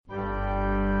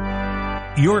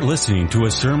You're listening to a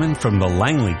sermon from the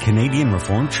Langley Canadian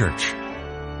Reformed Church.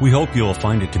 We hope you'll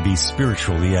find it to be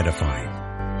spiritually edifying.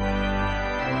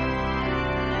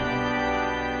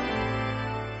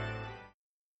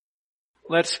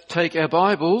 Let's take our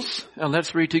Bibles and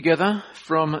let's read together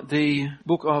from the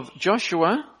book of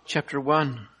Joshua, chapter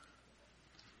 1.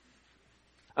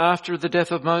 After the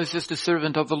death of Moses, the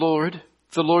servant of the Lord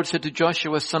said to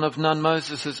Joshua, son of Nun,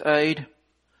 Moses' aide,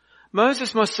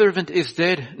 Moses, my servant, is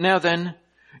dead. Now then,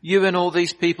 you and all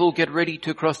these people get ready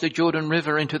to cross the Jordan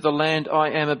River into the land I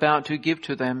am about to give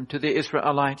to them, to the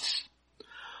Israelites.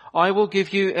 I will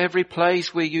give you every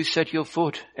place where you set your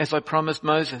foot, as I promised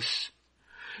Moses.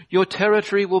 Your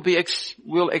territory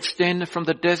will extend from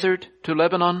the desert to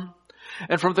Lebanon,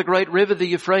 and from the great river, the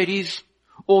Euphrates,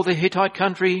 or the Hittite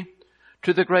country,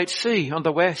 to the great sea on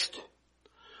the west.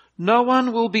 No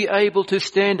one will be able to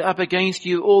stand up against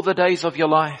you all the days of your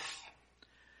life.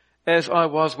 As I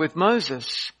was with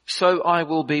Moses, so I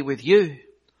will be with you.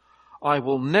 I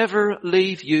will never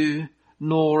leave you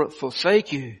nor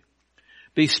forsake you.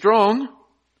 Be strong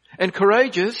and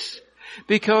courageous,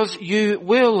 because you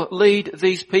will lead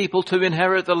these people to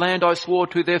inherit the land I swore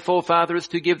to their forefathers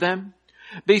to give them.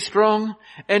 Be strong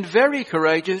and very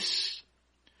courageous.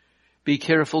 Be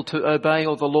careful to obey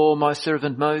all the law my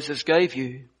servant Moses gave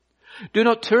you. Do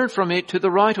not turn from it to the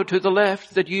right or to the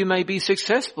left, that you may be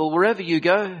successful wherever you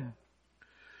go.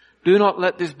 Do not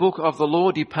let this book of the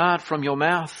law depart from your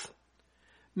mouth.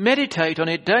 Meditate on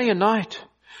it day and night,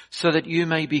 so that you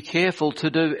may be careful to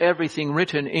do everything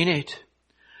written in it.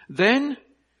 Then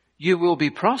you will be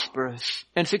prosperous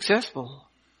and successful.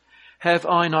 Have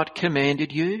I not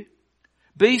commanded you?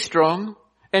 Be strong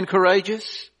and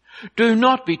courageous. Do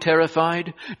not be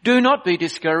terrified. Do not be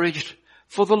discouraged.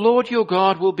 For the Lord your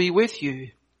God will be with you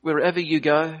wherever you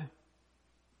go.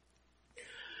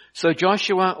 So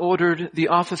Joshua ordered the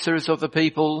officers of the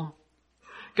people,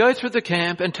 go through the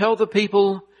camp and tell the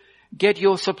people, get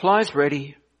your supplies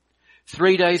ready.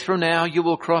 3 days from now you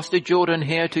will cross the Jordan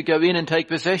here to go in and take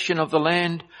possession of the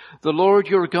land the Lord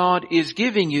your God is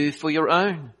giving you for your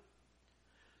own.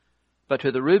 But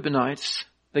to the Reubenites,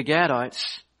 the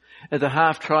Gadites, and the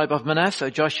half-tribe of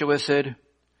Manasseh, Joshua said,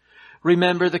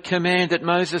 remember the command that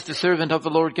Moses, the servant of the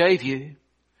Lord, gave you.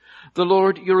 The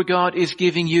Lord your God is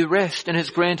giving you rest and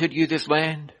has granted you this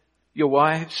land. Your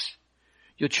wives,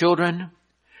 your children,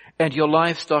 and your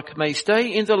livestock may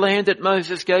stay in the land that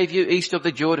Moses gave you east of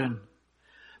the Jordan.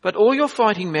 But all your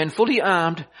fighting men, fully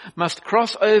armed, must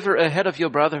cross over ahead of your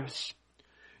brothers.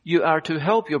 You are to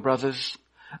help your brothers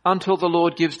until the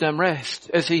Lord gives them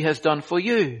rest, as he has done for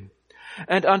you,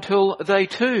 and until they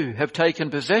too have taken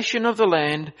possession of the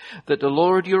land that the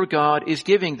Lord your God is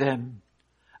giving them.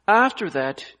 After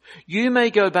that, you may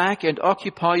go back and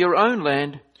occupy your own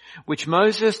land, which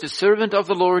Moses, the servant of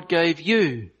the Lord, gave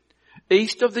you,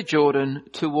 east of the Jordan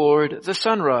toward the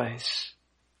sunrise.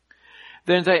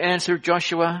 Then they answered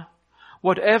Joshua,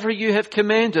 whatever you have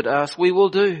commanded us, we will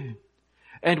do,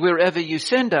 and wherever you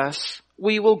send us,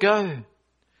 we will go,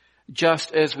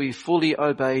 just as we fully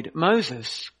obeyed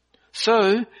Moses.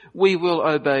 So we will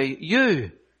obey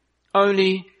you.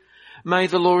 Only may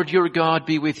the Lord your God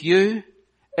be with you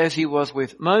as he was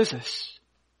with Moses.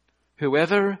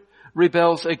 Whoever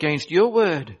rebels against your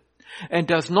word and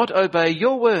does not obey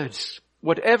your words,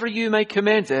 whatever you may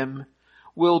command them,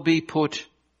 will be put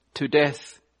to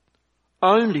death.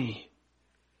 Only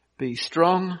be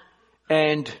strong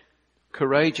and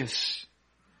courageous.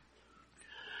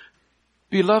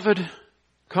 Beloved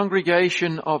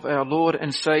congregation of our Lord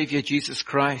and Savior Jesus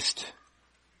Christ,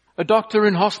 a doctor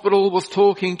in hospital was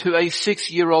talking to a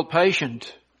 6-year-old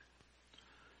patient.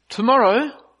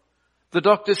 Tomorrow, the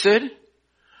doctor said,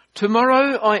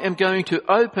 tomorrow I am going to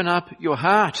open up your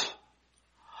heart.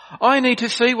 I need to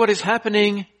see what is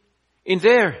happening in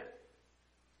there.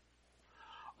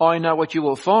 I know what you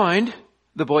will find,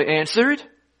 the boy answered.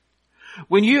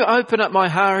 When you open up my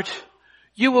heart,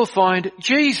 you will find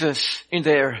Jesus in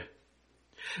there,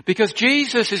 because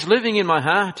Jesus is living in my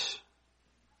heart.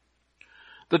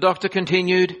 The doctor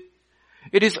continued,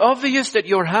 it is obvious that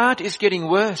your heart is getting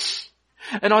worse,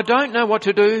 and I don't know what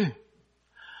to do.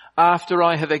 After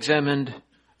I have examined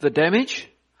the damage,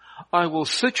 I will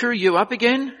suture you up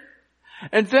again,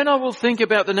 and then I will think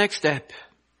about the next step.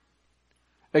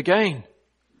 Again,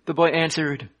 the boy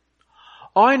answered,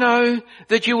 I know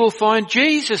that you will find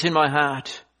Jesus in my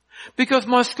heart, because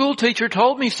my school teacher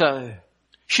told me so.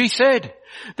 She said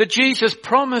that Jesus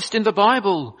promised in the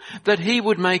Bible that he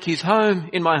would make his home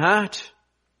in my heart.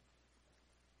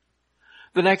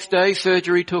 The next day,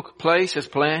 surgery took place as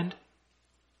planned.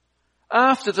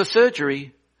 After the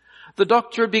surgery, the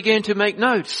doctor began to make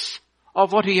notes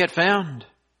of what he had found.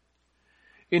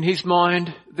 In his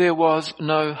mind, there was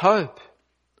no hope,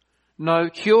 no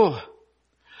cure.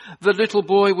 The little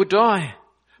boy would die,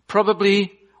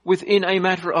 probably within a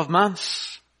matter of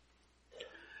months.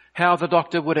 How the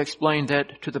doctor would explain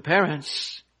that to the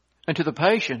parents and to the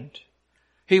patient,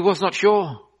 he was not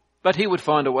sure, but he would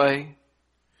find a way.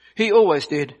 He always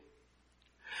did.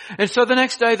 And so the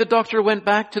next day the doctor went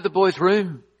back to the boy's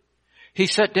room. He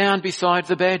sat down beside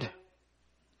the bed.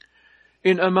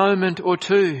 In a moment or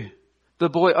two, the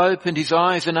boy opened his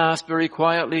eyes and asked very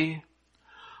quietly,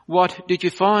 "What did you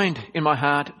find in my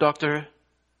heart, doctor?"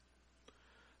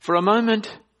 For a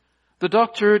moment, the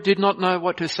doctor did not know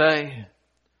what to say,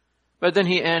 but then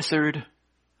he answered,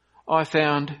 "I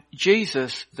found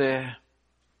Jesus there."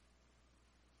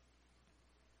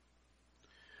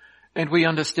 And we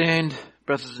understand,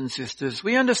 brothers and sisters,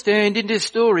 we understand in this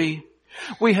story,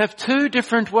 we have two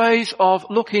different ways of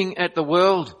looking at the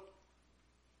world.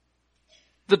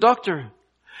 The doctor,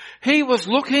 he was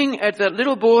looking at that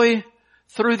little boy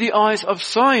through the eyes of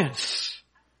science,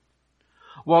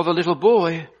 while the little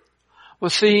boy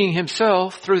was seeing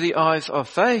himself through the eyes of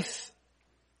faith.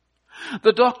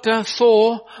 The doctor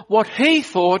saw what he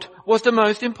thought was the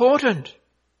most important,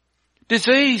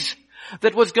 disease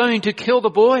that was going to kill the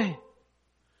boy,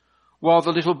 while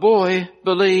the little boy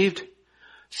believed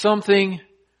something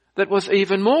that was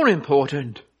even more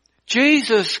important.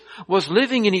 Jesus was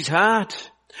living in his heart,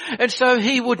 and so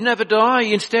he would never die.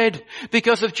 Instead,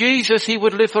 because of Jesus, he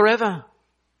would live forever.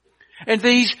 And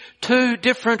these two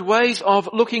different ways of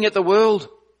looking at the world,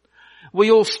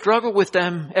 we all struggle with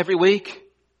them every week.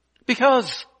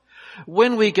 Because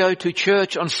when we go to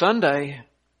church on Sunday,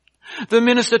 the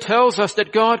minister tells us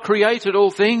that God created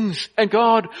all things and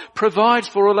God provides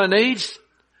for all our needs.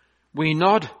 We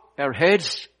nod our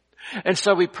heads, and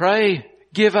so we pray,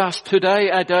 "Give us today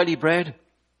our daily bread."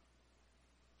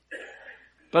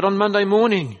 But on Monday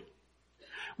morning,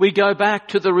 we go back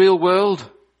to the real world.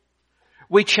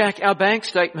 We check our bank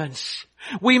statements.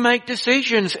 We make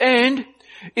decisions, and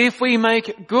if we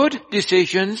make good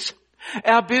decisions,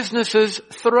 our businesses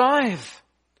thrive.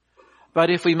 But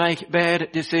if we make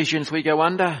bad decisions, we go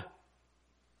under.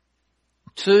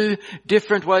 Two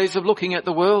different ways of looking at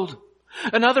the world.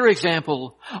 Another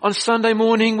example, on Sunday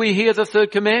morning we hear the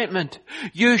third commandment,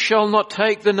 "You shall not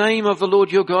take the name of the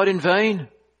Lord your God in vain."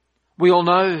 We all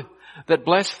know that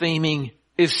blaspheming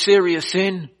is serious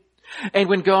sin. And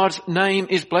when God's name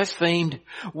is blasphemed,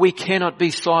 we cannot be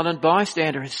silent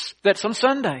bystanders. That's on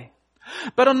Sunday.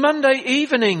 But on Monday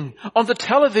evening, on the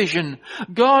television,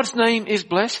 God's name is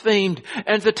blasphemed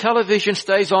and the television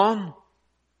stays on.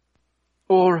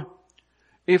 Or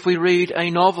if we read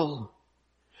a novel,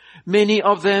 many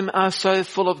of them are so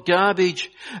full of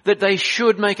garbage that they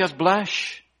should make us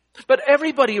blush. But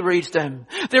everybody reads them.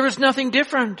 There is nothing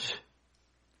different.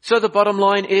 So the bottom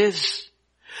line is,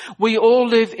 we all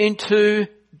live in two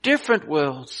different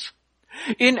worlds.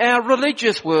 In our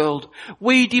religious world,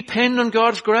 we depend on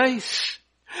God's grace.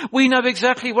 We know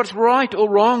exactly what's right or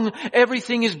wrong.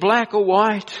 Everything is black or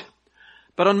white.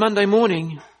 But on Monday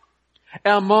morning,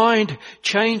 our mind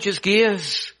changes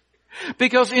gears.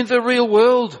 Because in the real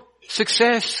world,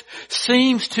 success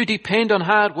seems to depend on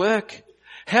hard work.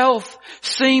 Health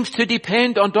seems to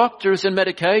depend on doctors and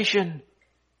medication.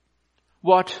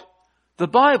 What the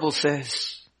Bible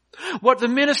says, what the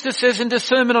minister says in the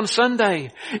sermon on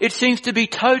Sunday, it seems to be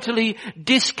totally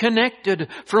disconnected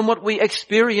from what we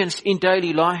experience in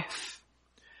daily life.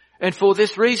 And for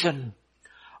this reason,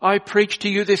 I preach to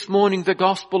you this morning the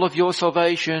gospel of your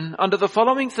salvation under the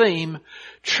following theme: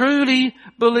 truly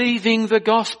believing the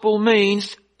gospel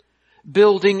means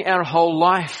building our whole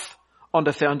life on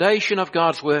the foundation of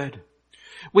God's word.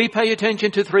 We pay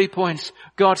attention to 3 points: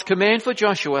 God's command for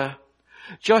Joshua,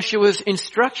 Joshua's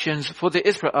instructions for the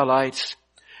Israelites,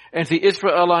 and the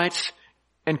Israelites'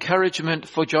 encouragement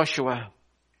for Joshua.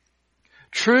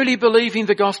 Truly believing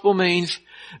the gospel means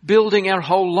building our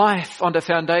whole life on the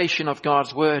foundation of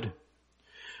God's word.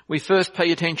 We first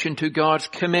pay attention to God's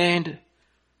command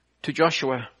to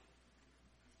Joshua.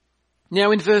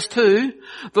 Now in verse 2,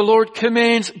 the Lord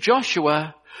commands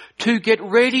Joshua to get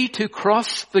ready to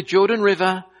cross the Jordan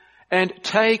River and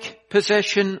take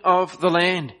possession of the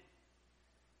land.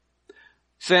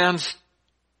 Sounds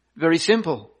very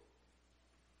simple.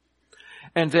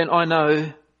 And then I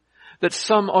know that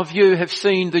some of you have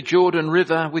seen the Jordan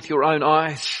River with your own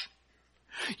eyes.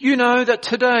 You know that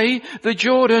today the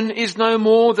Jordan is no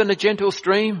more than a gentle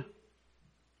stream.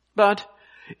 But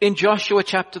in Joshua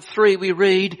chapter 3 we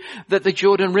read that the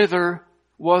Jordan River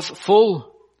was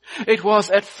full. It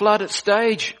was at flood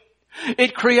stage.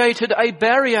 It created a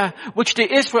barrier which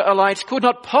the Israelites could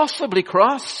not possibly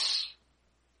cross.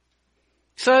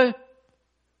 So,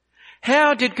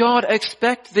 how did God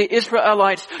expect the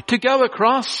Israelites to go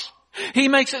across? He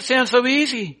makes it sound so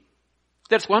easy.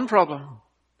 That's one problem.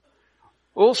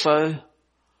 Also,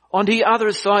 on the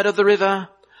other side of the river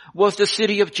was the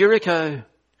city of Jericho,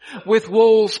 with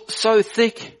walls so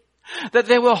thick that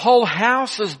there were whole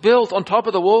houses built on top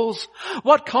of the walls.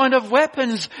 What kind of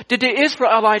weapons did the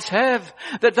Israelites have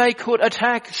that they could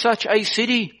attack such a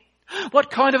city? What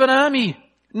kind of an army?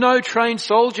 No trained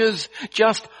soldiers,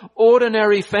 just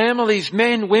ordinary families,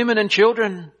 men, women and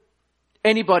children.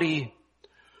 Anybody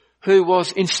who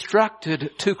was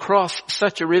instructed to cross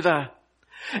such a river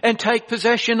and take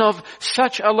possession of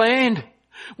such a land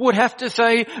would have to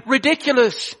say,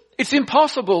 ridiculous. It's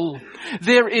impossible.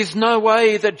 There is no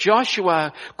way that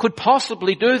Joshua could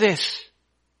possibly do this.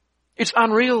 It's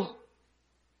unreal.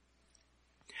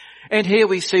 And here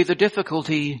we see the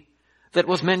difficulty that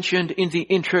was mentioned in the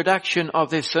introduction of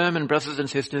this sermon, brothers and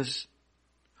sisters.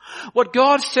 What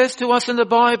God says to us in the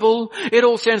Bible, it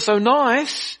all sounds so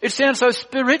nice. It sounds so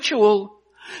spiritual,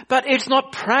 but it's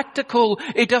not practical.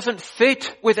 It doesn't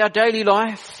fit with our daily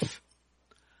life.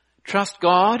 Trust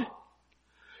God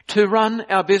to run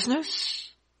our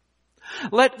business.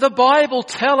 Let the Bible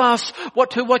tell us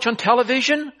what to watch on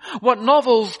television, what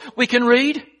novels we can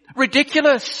read.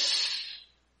 Ridiculous.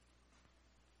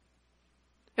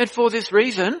 And for this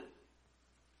reason,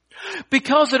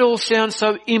 because it all sounds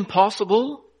so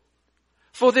impossible,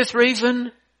 for this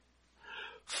reason,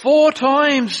 4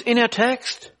 times in our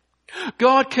text,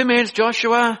 God commands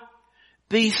Joshua,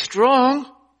 be strong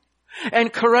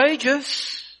and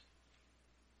courageous.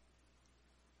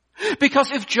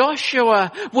 Because if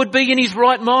Joshua would be in his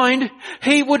right mind,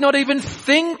 he would not even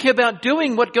think about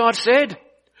doing what God said.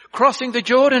 Crossing the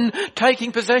Jordan,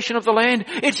 taking possession of the land.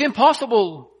 It's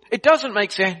impossible. It doesn't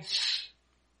make sense.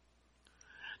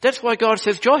 That's why God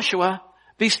says, Joshua,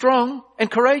 be strong and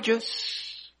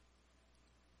courageous.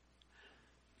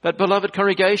 But beloved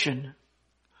congregation,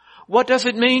 what does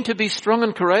it mean to be strong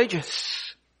and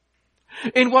courageous?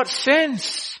 In what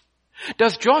sense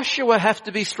does Joshua have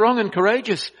to be strong and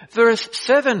courageous? Verse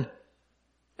 7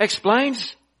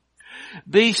 explains,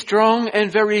 be strong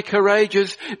and very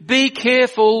courageous. Be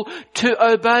careful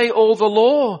to obey all the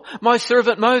law my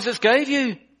servant Moses gave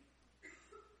you.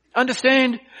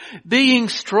 Understand, being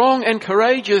strong and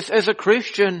courageous as a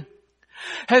Christian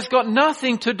has got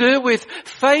nothing to do with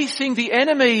facing the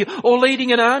enemy or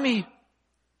leading an army.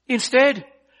 Instead,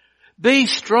 be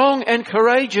strong and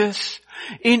courageous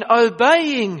in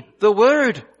obeying the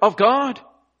word of God.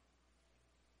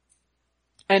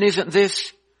 And isn't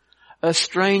this a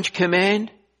strange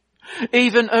command?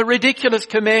 Even a ridiculous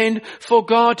command for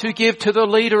God to give to the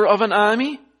leader of an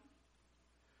army?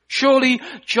 Surely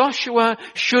Joshua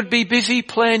should be busy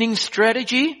planning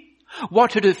strategy,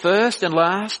 what to do first and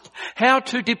last, how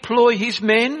to deploy his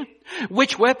men,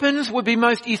 which weapons would be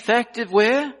most effective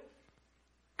where.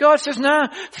 God says, no,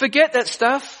 forget that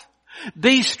stuff.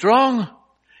 Be strong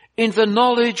in the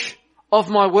knowledge of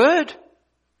my word.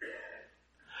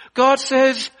 God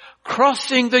says,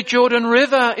 crossing the Jordan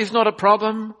River is not a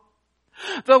problem.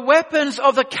 The weapons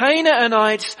of the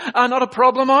Canaanites are not a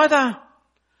problem either.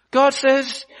 God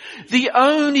says, the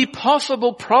only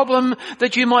possible problem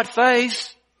that you might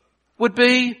face would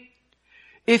be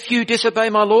if you disobey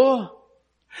my law.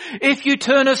 If you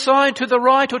turn aside to the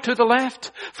right or to the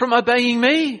left from obeying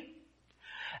me.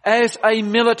 As a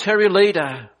military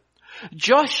leader,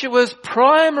 Joshua's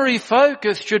primary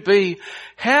focus should be,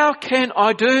 how can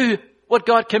I do what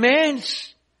God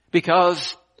commands?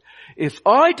 Because if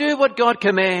I do what God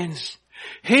commands,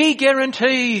 He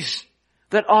guarantees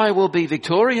that I will be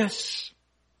victorious.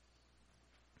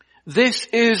 This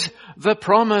is the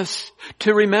promise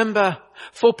to remember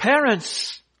for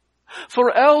parents,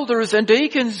 for elders and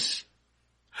deacons,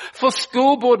 for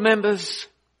school board members,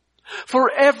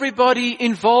 for everybody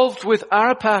involved with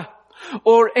ARPA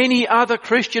or any other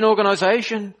Christian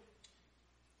organization.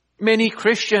 Many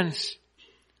Christians,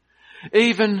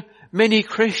 even many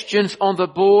Christians on the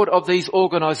board of these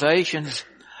organizations,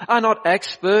 are not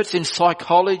experts in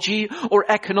psychology or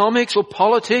economics or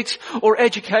politics or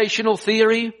educational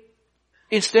theory.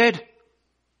 Instead,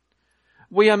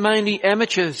 we are mainly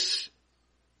amateurs.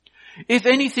 If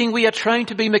anything, we are trained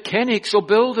to be mechanics or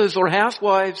builders or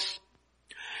housewives.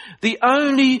 The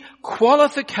only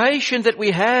qualification that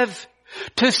we have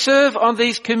to serve on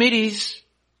these committees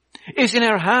is in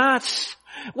our hearts.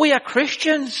 We are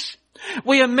Christians.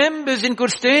 We are members in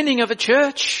good standing of a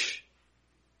church.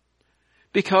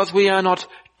 Because we are not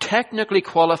technically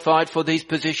qualified for these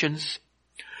positions,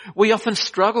 We often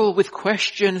struggle with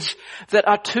questions that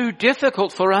are too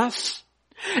difficult for us,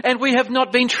 and we have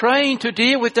not been trained to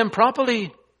deal with them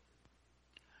properly.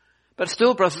 But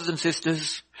still, brothers and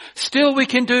sisters, still we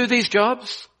can do these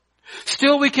jobs.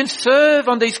 Still we can serve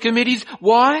on these committees.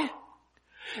 Why?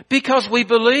 Because we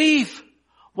believe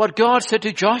what God said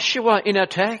to Joshua in our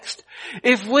text.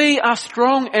 If we are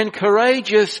strong and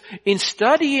courageous in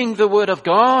studying the Word of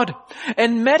God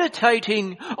and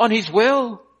meditating on His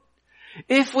will,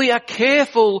 if we are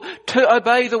careful to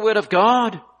obey the Word of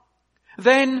God,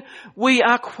 then we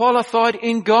are qualified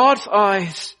in God's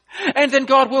eyes. And then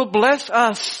God will bless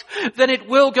us. Then it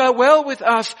will go well with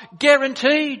us,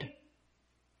 guaranteed.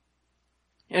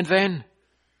 And then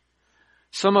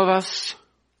some of us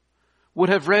would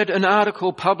have read an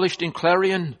article published in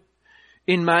Clarion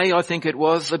in May, I think it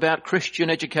was, about Christian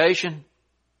education.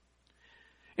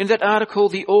 In that article,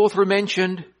 the author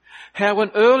mentioned how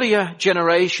an earlier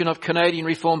generation of Canadian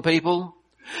Reformed people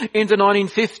in the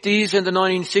 1950s and the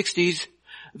 1960s,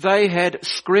 they had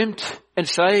scrimped and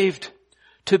saved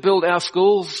to build our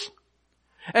schools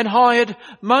and hired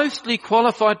mostly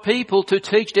qualified people to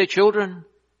teach their children.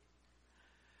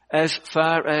 As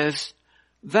far as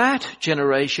that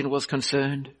generation was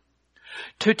concerned,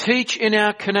 to teach in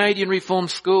our Canadian Reformed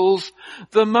schools,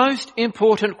 the most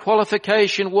important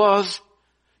qualification was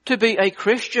to be a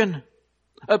Christian,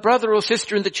 a brother or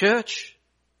sister in the church.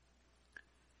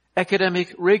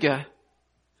 Academic rigor,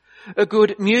 a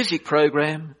good music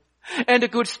program, and a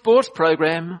good sports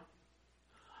program.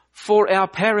 For our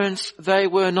parents, they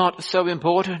were not so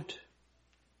important.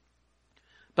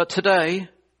 But today,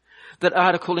 that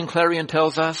article in Clarion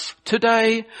tells us,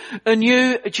 today a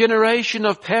new generation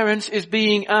of parents is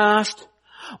being asked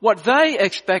what they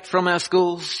expect from our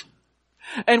schools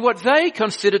and what they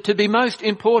consider to be most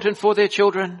important for their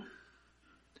children.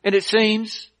 And it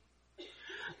seems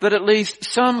that at least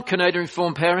some Canadian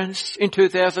Reformed parents in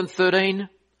 2013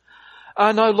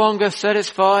 are no longer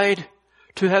satisfied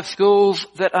to have schools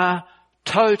that are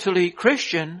totally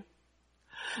Christian,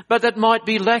 but that might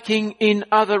be lacking in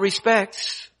other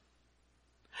respects.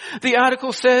 The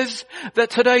article says that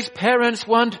today's parents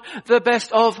want the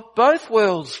best of both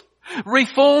worlds.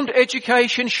 Reformed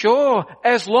education, sure,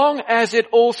 as long as it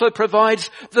also provides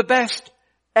the best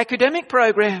academic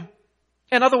program.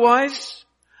 And otherwise,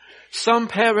 some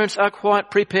parents are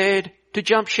quite prepared to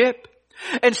jump ship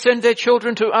and send their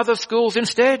children to other schools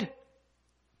instead.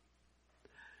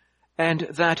 And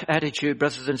that attitude,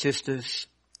 brothers and sisters,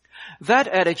 that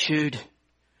attitude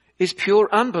is pure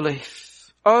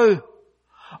unbelief. Oh,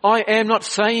 I am not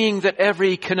saying that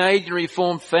every Canadian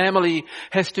Reformed family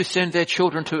has to send their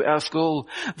children to our school.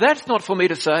 That's not for me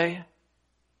to say.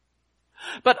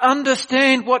 But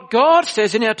understand what God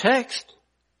says in our text.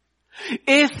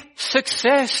 If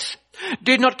success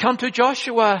did not come to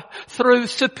Joshua through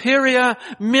superior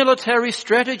military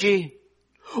strategy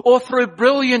or through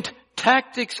brilliant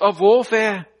tactics of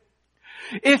warfare,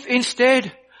 if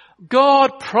instead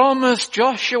God promised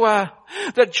Joshua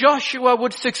that Joshua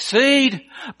would succeed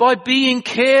by being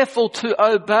careful to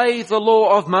obey the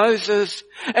law of Moses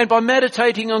and by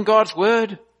meditating on God's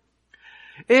word,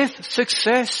 if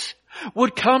success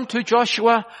would come to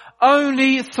Joshua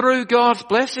only through God's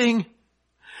blessing,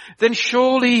 then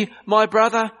surely, my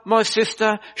brother, my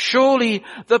sister, surely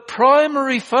the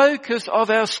primary focus of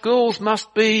our schools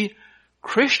must be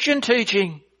Christian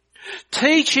teaching.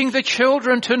 Teaching the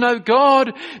children to know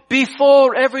God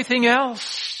before everything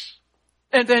else.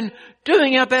 And then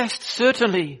doing our best,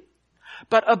 certainly.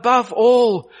 But above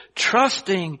all,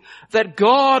 trusting that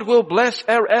God will bless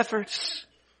our efforts.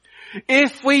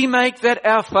 If we make that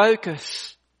our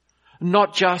focus,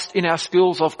 not just in our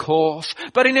schools, of course,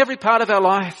 but in every part of our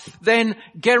life, then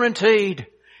guaranteed,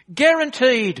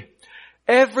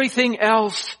 everything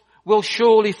else will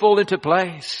surely fall into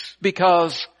place.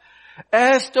 Because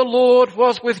as the Lord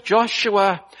was with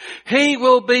Joshua, He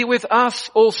will be with us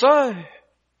also.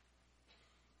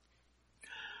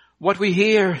 What we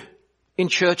hear in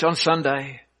church on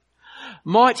Sunday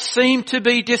might seem to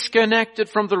be disconnected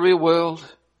from the real world.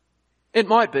 It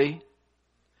might be.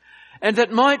 And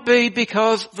that might be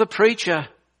because the preacher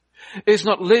is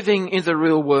not living in the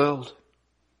real world.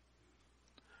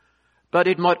 But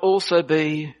it might also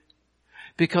be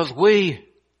because we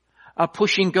are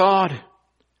pushing God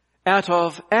out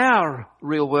of our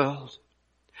real world.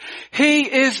 He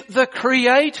is the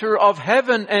creator of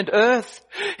heaven and earth.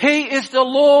 He is the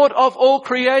Lord of all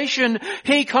creation.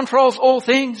 He controls all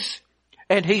things.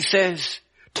 And He says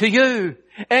to you,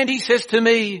 and He says to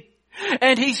me,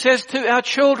 and He says to our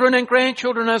children and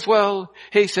grandchildren as well,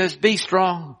 He says, be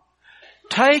strong.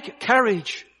 Take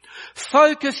courage.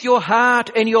 Focus your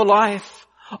heart and your life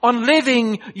on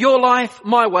living your life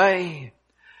my way,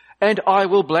 and I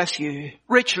will bless you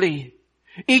richly,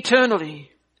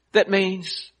 eternally. That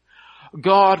means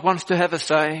God wants to have a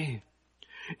say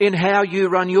in how you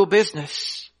run your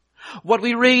business, what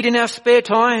we read in our spare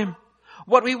time,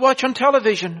 what we watch on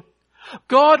television.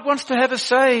 God wants to have a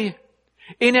say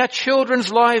in our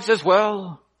children's lives as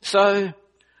well. So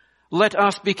let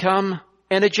us become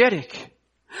energetic.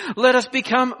 Let us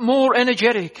become more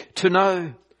energetic to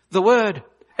know the word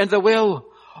and the will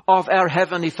of our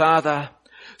Heavenly Father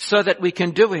so that we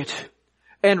can do it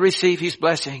and receive His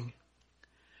blessing.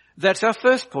 That's our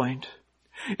first point.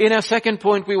 In our second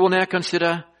point, we will now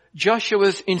consider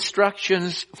Joshua's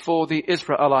instructions for the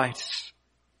Israelites.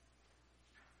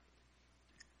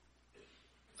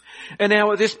 And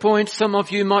now at this point, some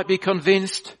of you might be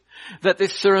convinced that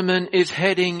this sermon is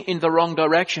heading in the wrong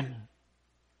direction.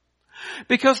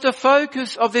 Because the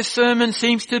focus of this sermon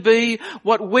seems to be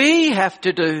what we have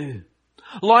to do.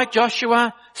 Like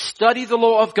Joshua, study the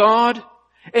law of God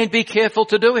and be careful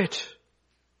to do it.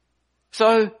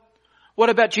 So, what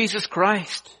about Jesus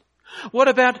Christ? What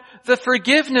about the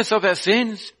forgiveness of our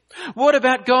sins? What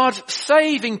about God's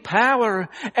saving power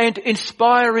and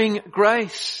inspiring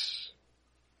grace?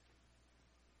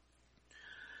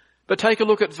 But take a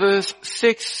look at verse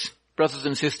 6, brothers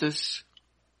and sisters.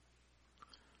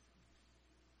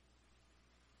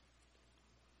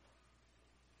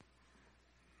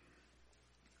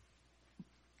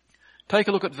 Take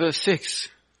a look at verse 6.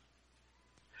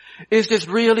 Is this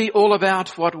really all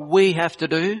about what we have to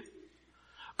do?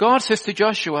 God says to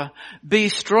Joshua, be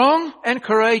strong and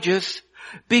courageous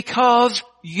because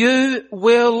you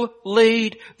will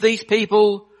lead these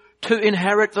people to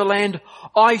inherit the land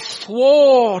I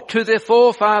swore to their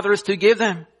forefathers to give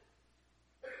them.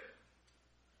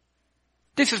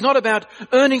 This is not about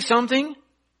earning something.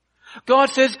 God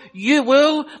says, you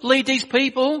will lead these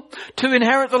people to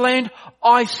inherit the land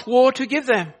I swore to give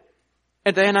them.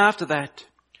 And then after that,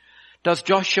 does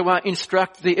Joshua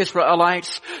instruct the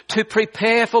Israelites to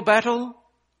prepare for battle?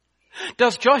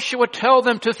 Does Joshua tell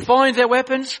them to find their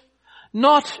weapons?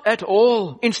 Not at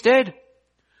all. Instead,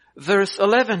 verse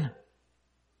 11.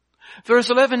 Verse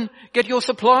 11, get your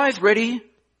supplies ready.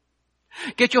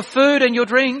 Get your food and your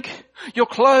drink, your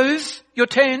clothes, your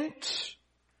tent.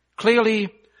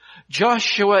 Clearly,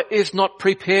 Joshua is not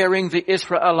preparing the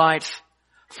Israelites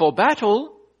for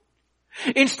battle.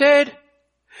 Instead,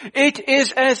 it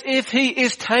is as if he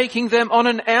is taking them on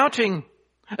an outing,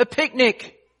 a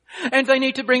picnic, and they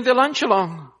need to bring their lunch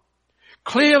along.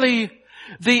 Clearly,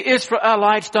 the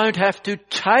Israelites don't have to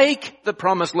take the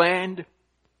promised land,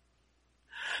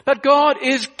 but God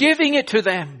is giving it to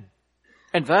them.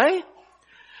 And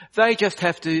they just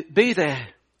have to be there,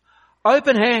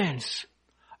 open hands,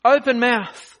 open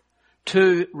mouth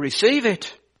to receive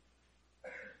it.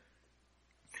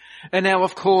 And now,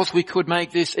 of course, we could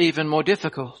make this even more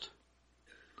difficult.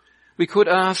 We could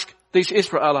ask these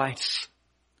Israelites,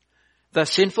 they're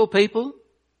sinful people.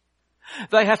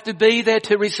 They have to be there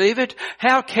to receive it.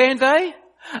 How can they?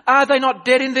 Are they not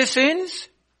dead in their sins?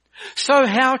 So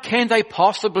how can they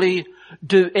possibly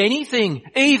do anything,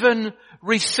 even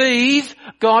receive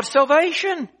God's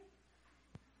salvation?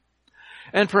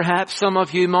 And perhaps some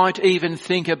of you might even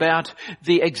think about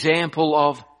the example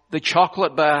of the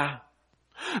chocolate bar.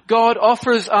 God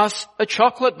offers us a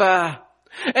chocolate bar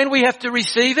and we have to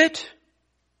receive it.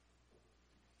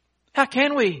 How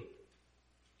can we?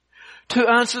 To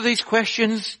answer these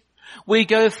questions, we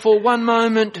go for one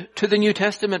moment to the New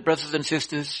Testament, brothers and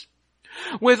sisters,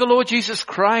 where the Lord Jesus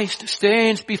Christ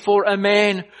stands before a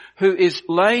man who is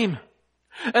lame,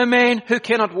 a man who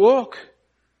cannot walk.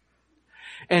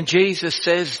 And Jesus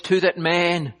says to that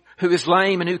man who is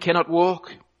lame and who cannot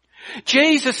walk,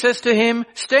 Jesus says to him,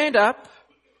 stand up,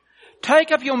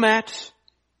 take up your mat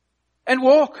and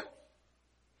walk.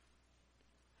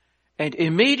 And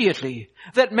immediately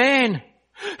that man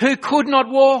who could not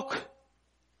walk,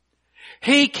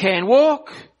 he can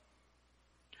walk.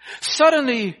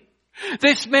 Suddenly,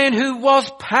 this man who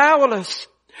was powerless,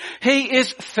 he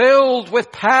is filled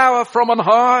with power from on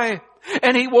high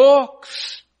and he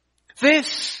walks.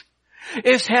 This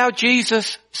is how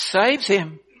Jesus saves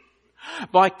him,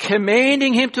 by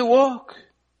commanding him to walk.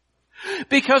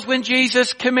 Because when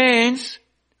Jesus commands,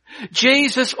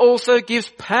 Jesus also gives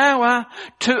power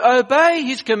to obey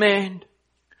his command.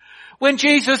 When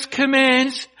Jesus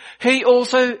commands, he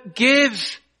also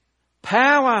gives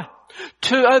power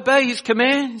to obey his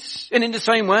commands. And in the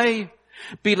same way,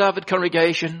 beloved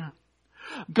congregation,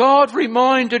 God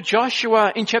reminded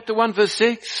Joshua in chapter 1 verse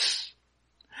 6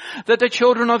 that the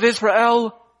children of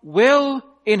Israel will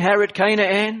inherit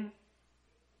Canaan.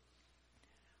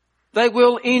 They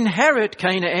will inherit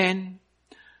Canaan,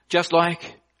 just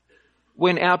like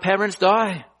when our parents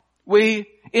die, we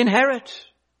inherit.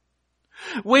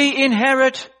 We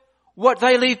inherit what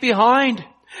they leave behind.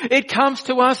 It comes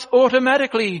to us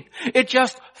automatically. It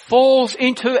just falls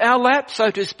into our lap,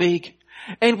 so to speak,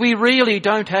 and we really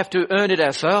don't have to earn it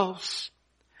ourselves.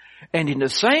 And in the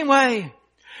same way,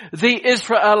 the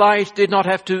Israelites did not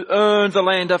have to earn the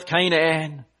land of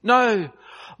Canaan. No,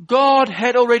 God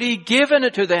had already given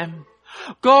it to them.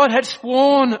 God had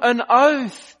sworn an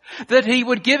oath that he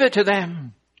would give it to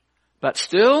them. But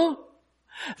still,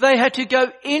 they had to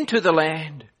go into the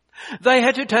land. They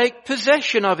had to take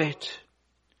possession of it.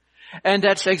 And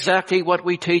that's exactly what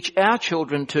we teach our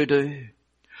children to do.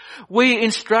 We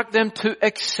instruct them to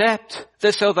accept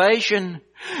the salvation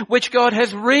which God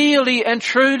has really and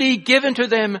truly given to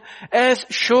them as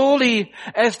surely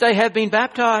as they have been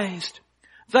baptized.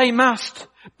 They must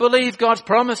believe God's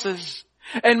promises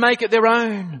and make it their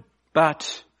own.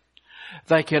 But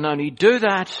they can only do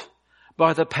that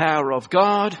by the power of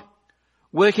God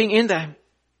working in them.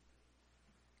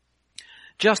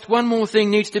 Just one more thing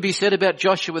needs to be said about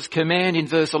Joshua's command in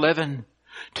verse 11,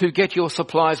 to get your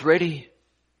supplies ready.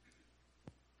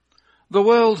 The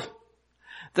world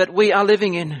that we are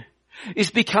living in is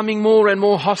becoming more and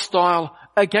more hostile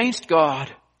against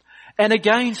God and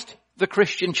against the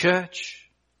Christian church.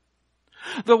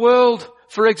 The world,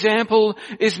 for example,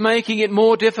 is making it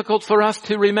more difficult for us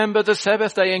to remember the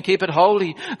Sabbath day and keep it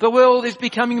holy. The world is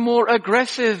becoming more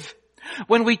aggressive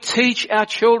when we teach our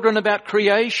children about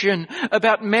creation,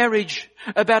 about marriage,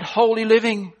 about holy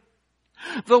living.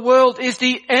 The world is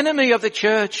the enemy of the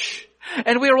church,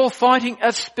 and we're all fighting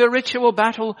a spiritual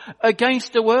battle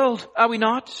against the world, are we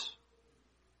not?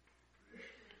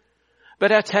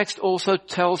 But our text also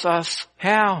tells us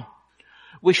how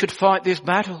we should fight this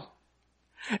battle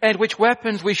and which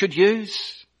weapons we should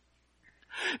use.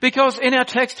 Because in our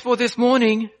text for this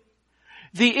morning,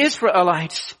 the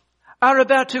Israelites are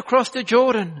about to cross the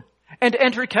Jordan and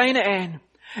enter Canaan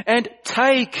and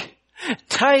take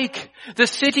the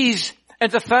cities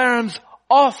and the farms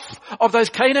off of those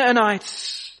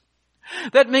Canaanites.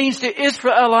 That means the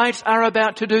Israelites are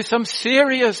about to do some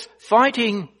serious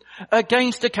fighting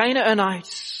against the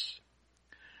Canaanites.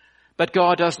 But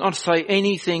God does not say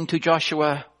anything to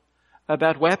Joshua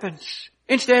about weapons.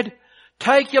 Instead,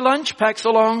 take your lunch packs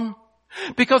along,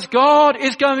 because God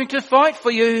is going to fight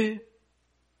for you.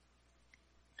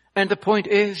 And the point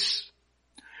is,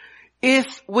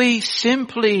 if we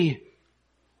simply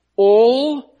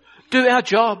all do our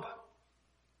job,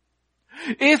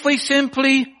 if we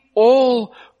simply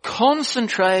all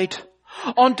concentrate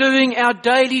on doing our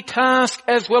daily task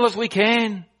as well as we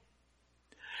can,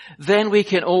 then we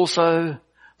can also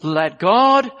let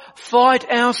God fight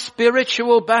our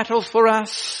spiritual battles for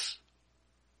us.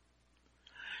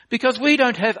 Because we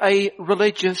don't have a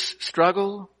religious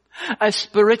struggle, a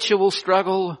spiritual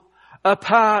struggle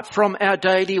apart from our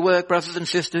daily work, brothers and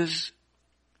sisters.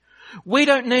 We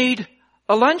don't need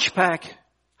a lunch pack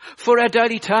for our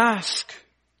daily task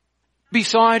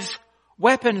besides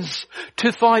weapons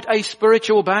to fight a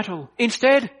spiritual battle.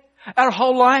 Instead, our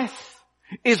whole life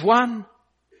is one.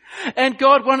 And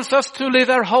God wants us to live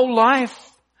our whole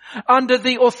life under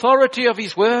the authority of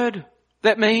His Word.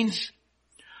 That means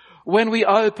when we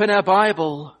open our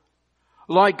Bible,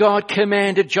 like God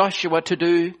commanded Joshua to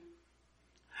do,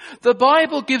 the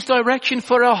Bible gives direction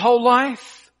for our whole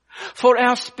life, for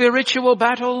our spiritual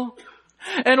battle,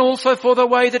 and also for the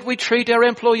way that we treat our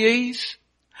employees,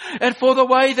 and for the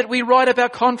way that we write up our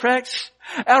contracts.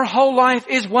 Our whole life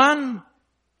is one.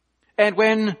 And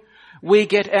when we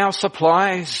get our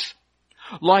supplies,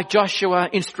 like Joshua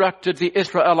instructed the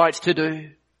Israelites to do,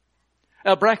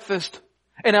 our breakfast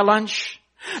and our lunch,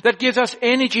 that gives us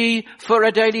energy for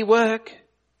our daily work.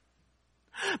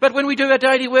 But when we do our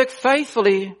daily work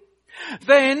faithfully,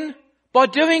 then by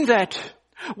doing that,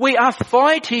 we are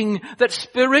fighting that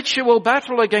spiritual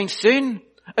battle against sin,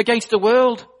 against the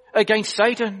world, against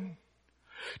Satan.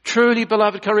 Truly,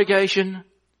 beloved congregation,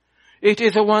 it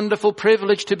is a wonderful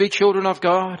privilege to be children of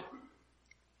God.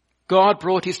 God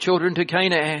brought His children to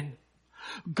Canaan.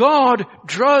 God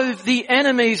drove the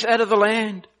enemies out of the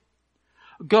land.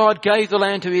 God gave the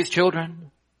land to His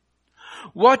children.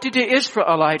 What did the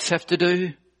Israelites have to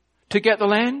do to get the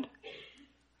land?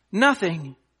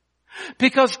 Nothing.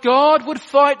 Because God would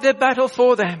fight their battle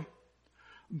for them.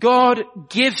 God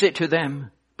gives it to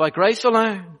them by grace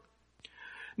alone.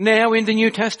 Now in the New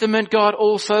Testament, God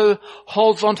also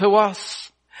holds on to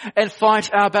us and fights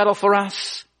our battle for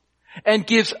us and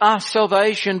gives us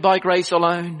salvation by grace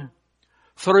alone,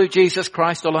 through Jesus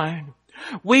Christ alone.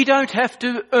 We don't have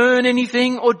to earn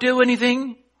anything or do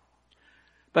anything.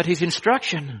 But his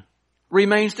instruction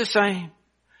remains the same.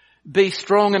 Be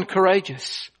strong and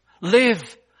courageous.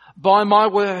 Live by my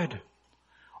word.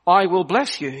 I will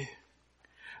bless you.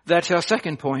 That's our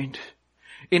second point.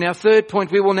 In our third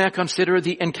point, we will now consider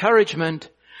the encouragement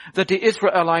that the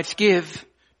Israelites give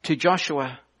to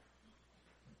Joshua.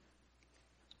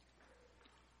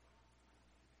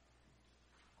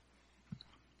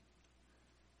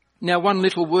 Now, one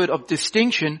little word of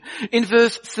distinction. In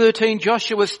verse 13,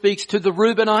 Joshua speaks to the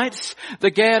Reubenites,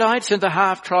 the Gadites, and the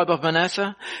half-tribe of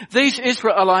Manasseh. These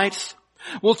Israelites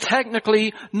will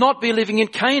technically not be living in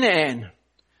Canaan.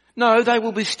 No, they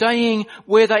will be staying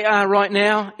where they are right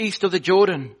now, east of the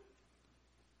Jordan.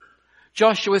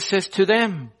 Joshua says to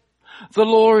them, the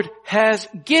Lord has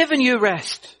given you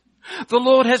rest. The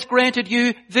Lord has granted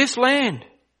you this land.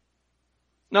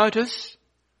 Notice,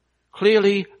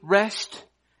 clearly rest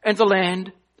and the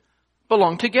land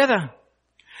belong together.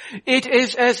 It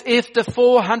is as if the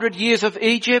 400 years of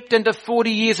Egypt and the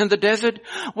 40 years in the desert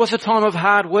was a time of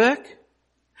hard work.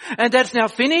 And that's now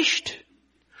finished.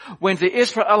 When the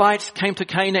Israelites came to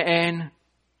Canaan,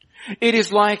 it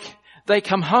is like they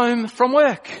come home from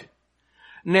work.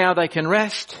 Now they can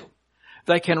rest.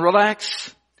 They can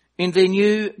relax in their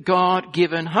new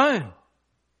God-given home.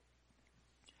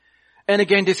 And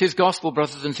again, this is gospel,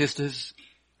 brothers and sisters.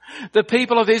 The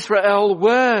people of Israel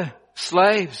were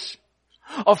slaves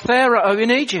of Pharaoh in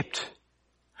Egypt.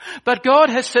 But God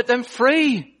has set them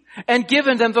free and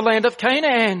given them the land of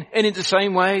Canaan. And in the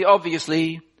same way,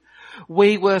 obviously,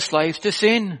 we were slaves to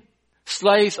sin,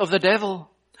 slaves of the devil.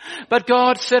 But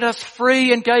God set us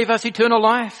free and gave us eternal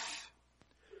life.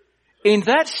 In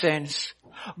that sense,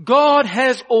 God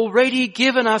has already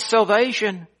given us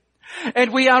salvation,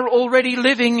 and we are already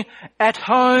living at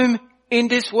home in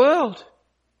this world.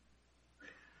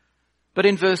 But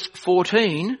in verse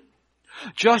 14,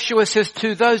 Joshua says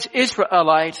to those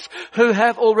Israelites who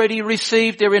have already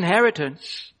received their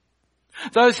inheritance,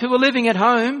 those who are living at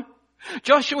home,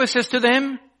 Joshua says to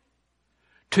them,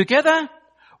 together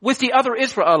with the other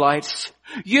Israelites,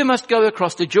 you must go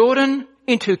across the Jordan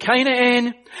into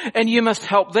Canaan, and you must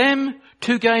help them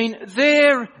to gain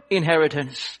their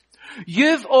inheritance.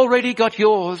 You've already got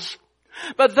yours,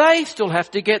 but they still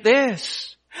have to get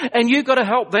theirs, and you've got to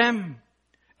help them.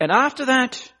 And after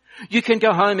that, you can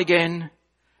go home again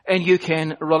and you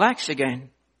can relax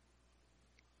again.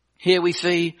 Here we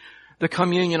see the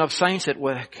communion of saints at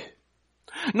work.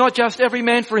 Not just every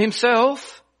man for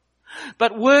himself,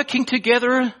 but working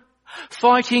together,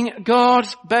 fighting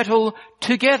God's battle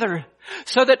together,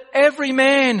 so that every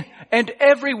man and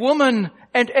every woman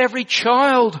and every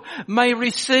child may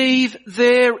receive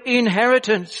their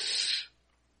inheritance.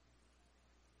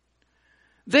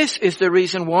 This is the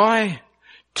reason why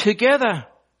together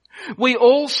we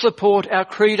all support our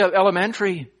Credo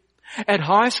Elementary at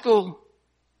high school.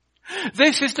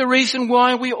 This is the reason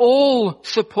why we all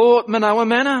support Manoa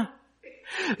Manor.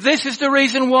 This is the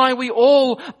reason why we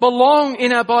all belong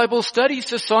in our Bible study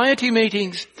society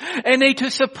meetings and need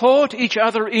to support each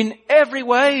other in every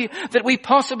way that we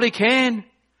possibly can.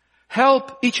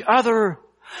 Help each other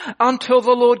until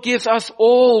the Lord gives us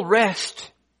all rest.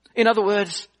 In other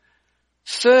words,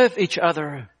 serve each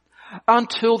other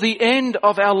until the end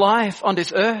of our life on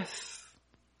this earth.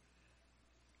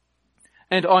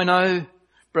 And I know,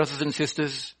 brothers and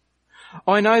sisters,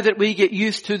 I know that we get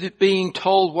used to being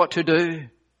told what to do.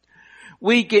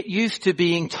 We get used to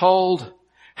being told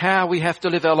how we have to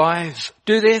live our lives.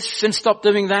 Do this and stop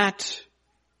doing that.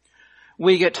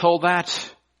 We get told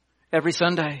that every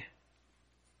Sunday.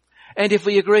 And if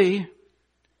we agree,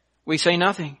 we say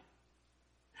nothing.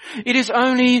 It is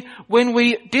only when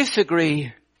we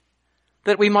disagree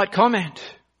that we might comment.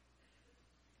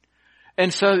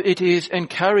 And so it is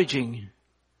encouraging.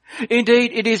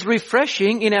 Indeed, it is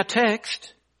refreshing in our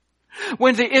text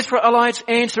when the Israelites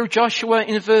answer Joshua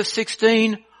in verse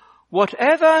 16,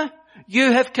 whatever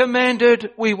you have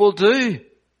commanded we will do.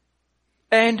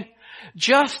 And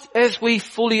just as we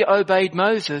fully obeyed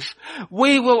Moses,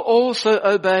 we will also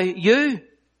obey you.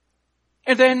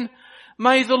 And then,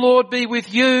 may the Lord be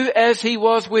with you as he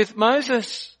was with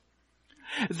Moses.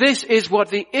 This is what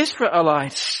the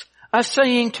Israelites are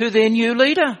saying to their new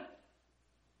leader.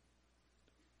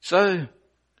 So,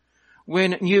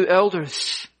 when new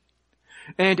elders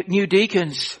and new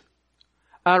deacons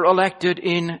are elected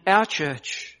in our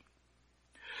church,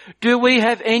 do we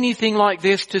have anything like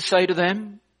this to say to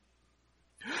them?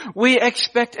 We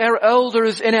expect our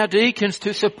elders and our deacons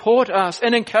to support us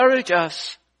and encourage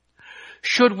us.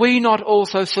 Should we not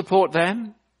also support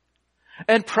them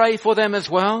and pray for them as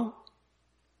well?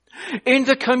 In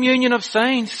the communion of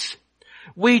saints,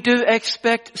 We do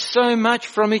expect so much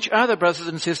from each other, brothers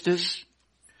and sisters.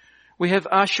 We have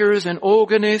ushers and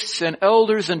organists and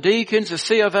elders and deacons, a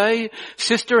C of A,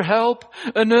 sister help,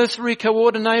 a nursery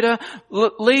coordinator,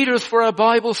 leaders for our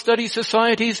Bible study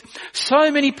societies.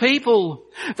 So many people.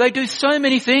 They do so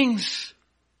many things.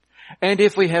 And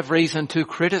if we have reason to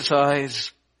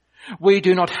criticize, we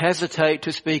do not hesitate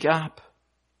to speak up.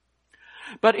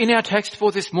 But in our text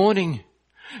for this morning,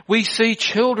 we see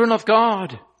children of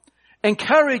God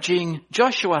encouraging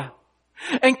Joshua,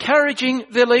 encouraging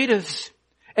their leaders,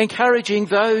 encouraging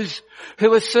those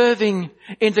who are serving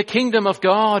in the kingdom of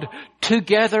God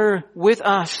together with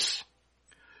us.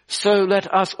 So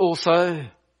let us also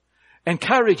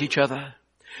encourage each other,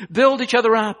 build each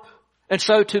other up, and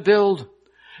so to build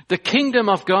the kingdom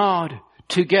of God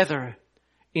together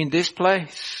in this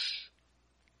place.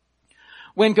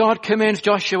 When God commands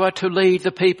Joshua to lead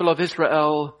the people of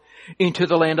Israel into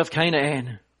the land of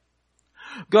Canaan,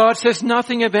 God says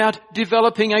nothing about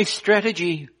developing a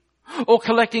strategy or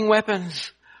collecting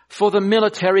weapons for the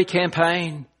military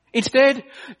campaign. Instead,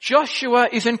 Joshua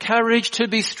is encouraged to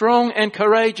be strong and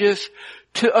courageous,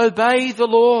 to obey the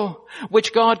law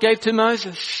which God gave to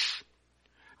Moses.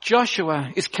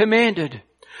 Joshua is commanded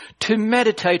to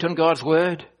meditate on God's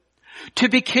word, to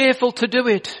be careful to do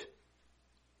it,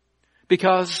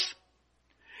 because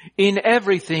in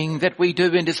everything that we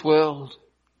do in this world,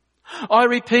 I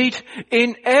repeat,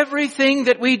 in everything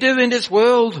that we do in this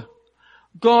world,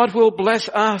 God will bless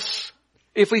us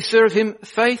if we serve Him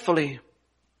faithfully.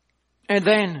 And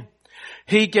then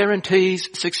He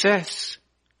guarantees success.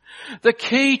 The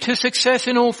key to success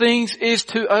in all things is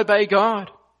to obey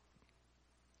God,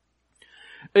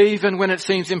 even when it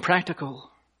seems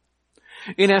impractical.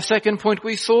 In our second point,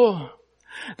 we saw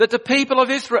that the people of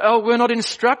Israel were not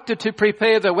instructed to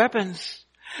prepare their weapons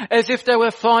as if they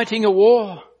were fighting a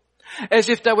war, as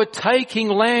if they were taking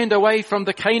land away from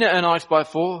the Canaanites by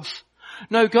force.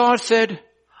 No, God said,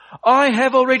 I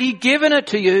have already given it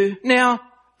to you. Now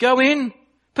go in,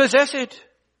 possess it.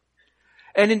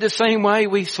 And in the same way,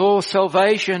 we saw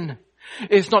salvation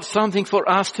is not something for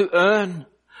us to earn.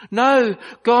 No,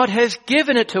 God has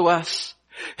given it to us.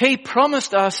 He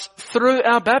promised us through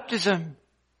our baptism.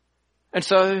 And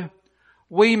so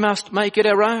we must make it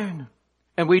our own.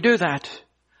 And we do that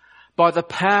by the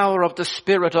power of the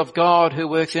Spirit of God who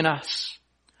works in us.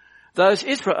 Those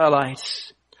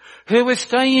Israelites who were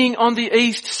staying on the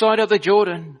east side of the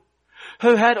Jordan,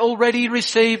 who had already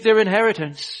received their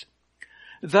inheritance,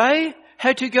 they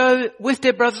had to go with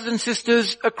their brothers and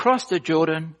sisters across the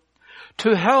Jordan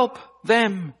to help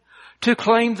them to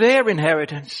claim their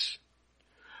inheritance.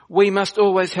 We must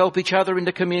always help each other in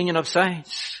the communion of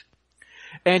saints.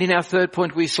 And in our third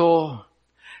point, we saw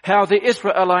how the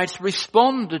Israelites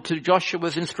responded to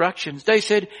Joshua's instructions. They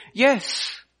said,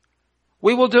 yes,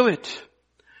 we will do it.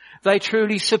 They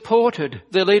truly supported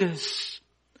their leaders.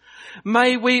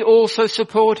 May we also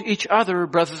support each other,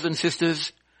 brothers and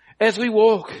sisters, as we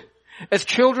walk as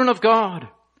children of God,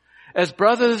 as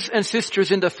brothers and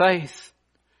sisters in the faith,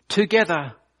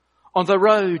 together on the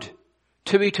road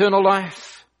to eternal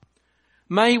life.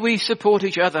 May we support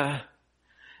each other.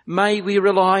 May we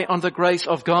rely on the grace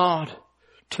of God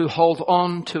to hold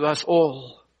on to us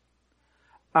all.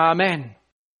 Amen.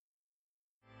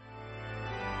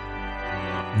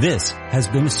 This has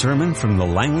been a sermon from the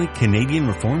Langley Canadian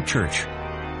Reformed Church.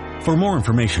 For more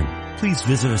information, please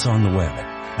visit us on the web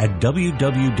at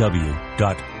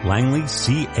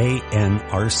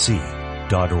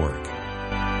www.langleycanrc.org.